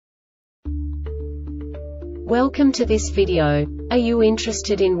Welcome to this video. Are you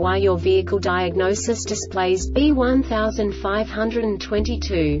interested in why your vehicle diagnosis displays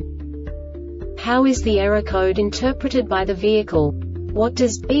B1522? How is the error code interpreted by the vehicle? What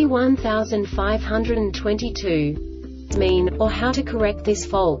does B1522 mean, or how to correct this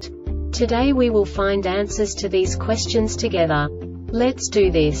fault? Today we will find answers to these questions together. Let's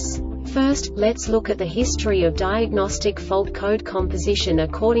do this. First, let's look at the history of diagnostic fault code composition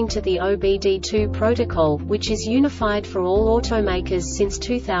according to the OBD2 protocol, which is unified for all automakers since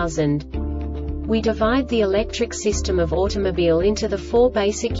 2000. We divide the electric system of automobile into the four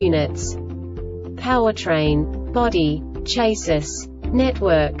basic units: powertrain, body, chassis,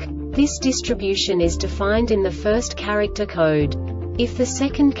 network. This distribution is defined in the first character code. If the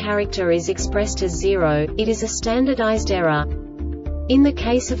second character is expressed as 0, it is a standardized error. In the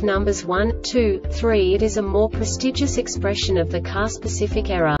case of numbers 1, 2, 3, it is a more prestigious expression of the car-specific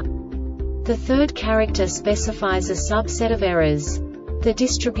error. The third character specifies a subset of errors. The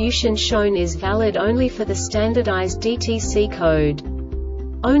distribution shown is valid only for the standardized DTC code.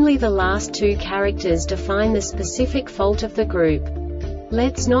 Only the last two characters define the specific fault of the group.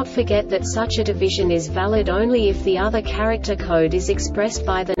 Let's not forget that such a division is valid only if the other character code is expressed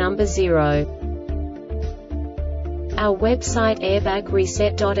by the number 0. Our website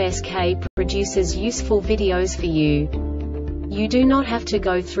airbagreset.sk produces useful videos for you. You do not have to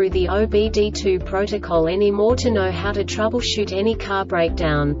go through the OBD2 protocol anymore to know how to troubleshoot any car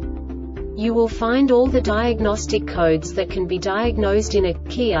breakdown. You will find all the diagnostic codes that can be diagnosed in a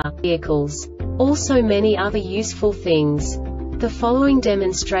Kia vehicles. Also many other useful things. The following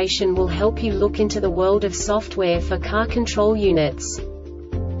demonstration will help you look into the world of software for car control units.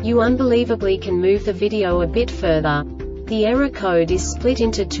 You unbelievably can move the video a bit further. The error code is split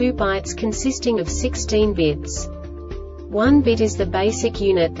into 2 bytes consisting of 16 bits. 1 bit is the basic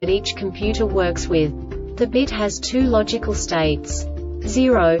unit that each computer works with. The bit has 2 logical states: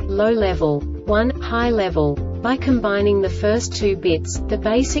 0, low level, 1, high level. By combining the first 2 bits, the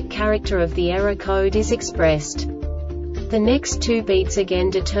basic character of the error code is expressed. The next 2 beats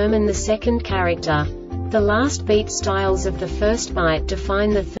again determine the second character. The last beat styles of the first byte define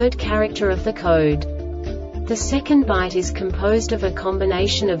the third character of the code. The second byte is composed of a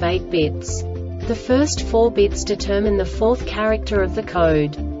combination of 8 bits. The first 4 bits determine the fourth character of the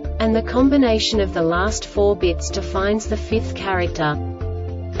code. And the combination of the last 4 bits defines the fifth character.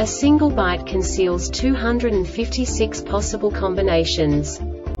 A single byte conceals 256 possible combinations.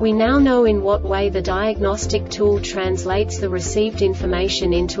 We now know in what way the diagnostic tool translates the received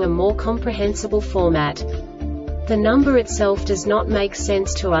information into a more comprehensible format. The number itself does not make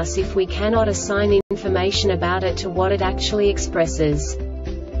sense to us if we cannot assign information about it to what it actually expresses.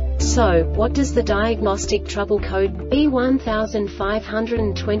 So, what does the diagnostic trouble code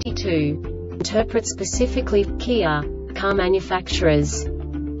B1522 interpret specifically for Kia car manufacturers?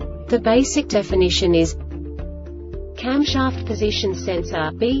 The basic definition is Camshaft position sensor,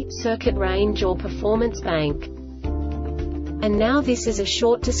 B, circuit range or performance bank. And now this is a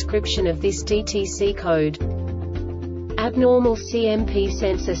short description of this DTC code. Abnormal CMP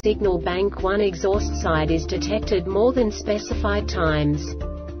sensor signal bank 1 exhaust side is detected more than specified times.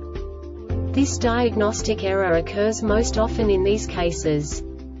 This diagnostic error occurs most often in these cases: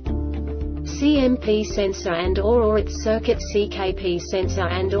 CMP sensor and/or its circuitCKP sensor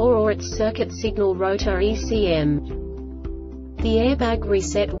and/or its circuitSignal rotorECM. The Airbag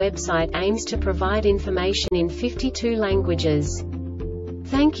Reset website aims to provide information in 52 languages.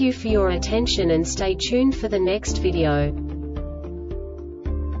 Thank you for your attention and stay tuned for the next video.